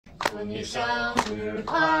祝你生日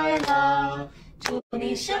快乐，祝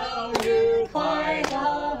你生日快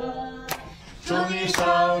乐，祝你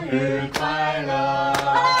生日快乐。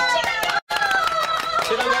谢大家，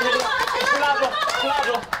谢大家，吹蜡烛，吹蜡烛。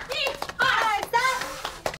1、2、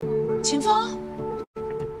3。秦风，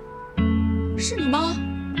是你吗？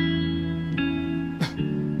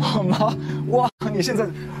妈，哇，你现在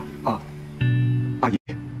啊，阿姨，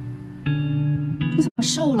你怎么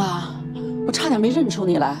瘦了？我差点没认出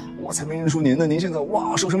你来。我才没认出您呢，您现在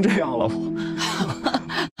哇瘦成这样了。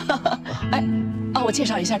哎，啊，我介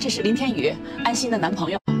绍一下，这是林天宇，安心的男朋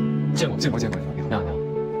友。见过。你好。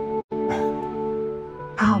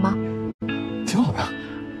还好吗？挺好的。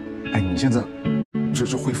哎，你现在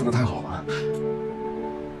这恢复的太好了。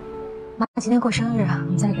妈今天过生日啊，我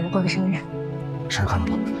们再给她过个生日。生日快乐，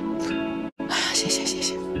妈！哎呀，谢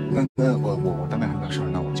谢。那我单位还有点事儿，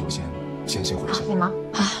那我就先回去。你忙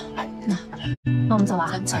啊。那我们走了啊。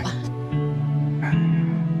咱们走吧。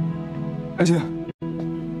安心。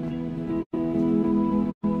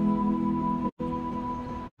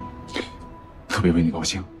特别为你高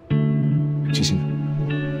兴，真心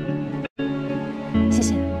的。谢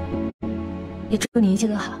谢，也祝你一切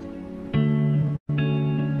都好。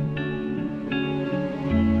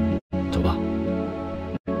走吧。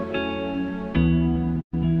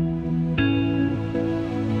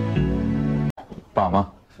爸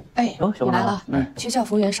妈。哎，你来了，去叫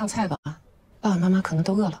服务员上菜吧。爸爸妈妈可能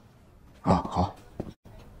都饿了。啊，好。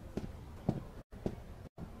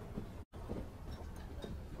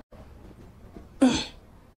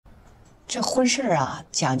这婚事啊，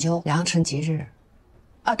讲究良辰吉日。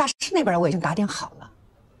啊，大师那边我已经打点好了。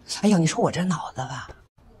哎呦，你说我这脑子吧，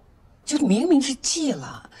就明明是记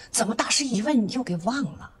了，怎么大师一问你就给忘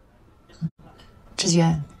了？志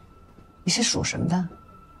娟，你是属什么的？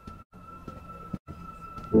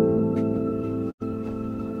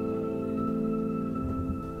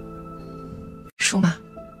属马。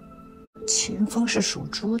秦风是属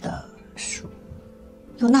猪的，属。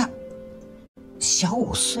哟，那小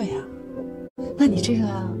5岁啊。那你这个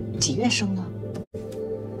几月生的？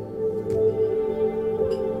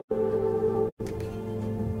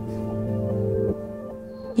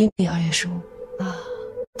阴历2月15啊。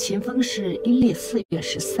秦风是阴历4月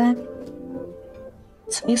13，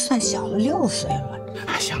怎么一算小了6岁了？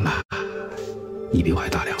哎，行了，你比我还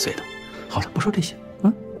大2岁呢。好了，不说这些。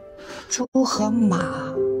猪和马，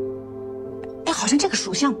哎，好像这个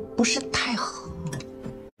属相不是太合。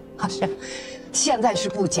好是，现在是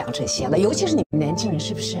不讲这些了，尤其是你们年轻人，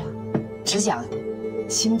是不是啊？只讲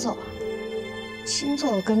星座。星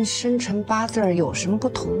座跟生辰八字有什么不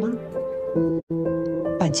同吗？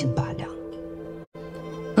半斤八两。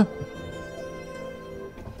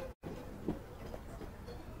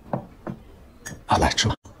啊，来吃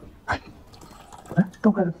吧。哎，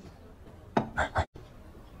都快了。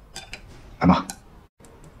来吧。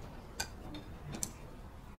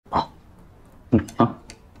啊，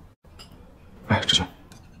哎，志娟，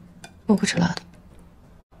我不吃辣的。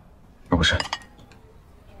我不吃。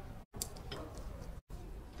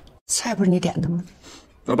菜不是你点的吗？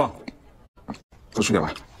来吧，多吃点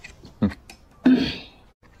吧。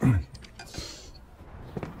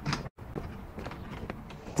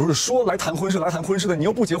不是说来谈婚事的，你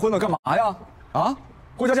又不结婚了，干嘛呀？啊，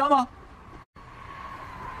过家家吗？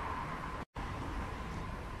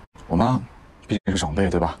我妈毕竟是长辈，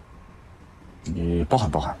对吧？你包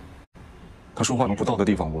涵。她说话能不到的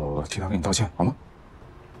地方，我替她给你道歉，好吗？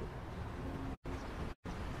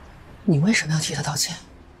你为什么要替她道歉？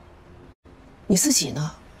你自己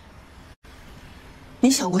呢？你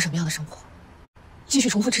想过什么样的生活？继续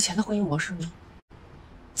重复之前的婚姻模式吗？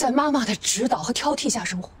在妈妈的指导和挑剔下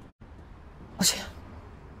生活。而且，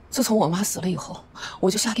自从我妈死了以后，我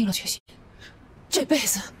就下定了决心，这辈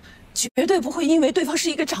子绝对不会因为对方是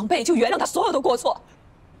一个长辈就原谅他所有的过错。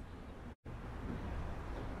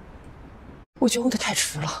我觉悟的太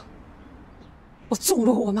迟了，我纵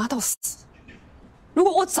容我妈到死。如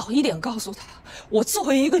果我早一点告诉她，我作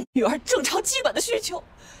为一个女儿正常基本的需求，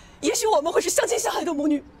也许我们会是相亲相爱的母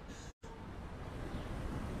女。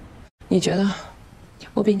你觉得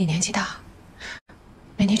我比你年纪大，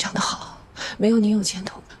没你长得好，没有你有前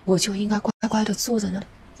途，我就应该乖乖的坐在那里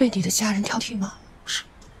被你的家人挑剔吗？不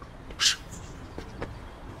是。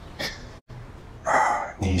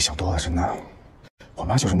你想多了，真的。我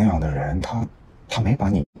妈就是那样的人，她没把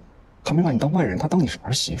你当外人，她当你是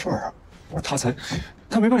儿媳妇儿啊。我说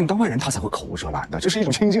她没把你当外人，她才会口无遮拦的，这是一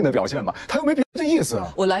种亲近的表现嘛，她又没别的意思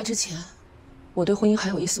啊。我来之前，我对婚姻还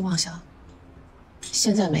有一丝妄想，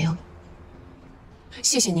现在没有了。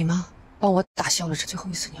谢谢你妈帮我打消了这最后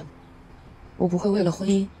一丝念头。我不会为了婚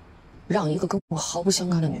姻让一个跟我毫不相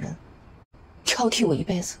干的女人挑剔我一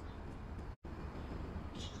辈子。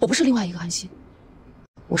我不是另外一个安心，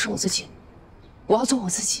我是我自己，我要做我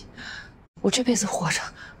自己。我这辈子活着，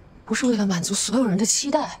不是为了满足所有人的期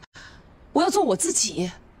待，我要做我自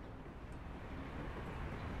己。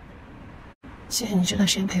谢谢你这段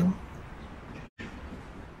时间陪我，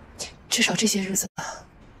至少这些日子，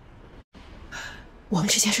我们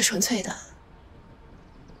之间是纯粹的，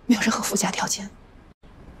没有任何附加条件。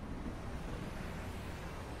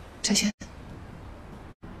再见。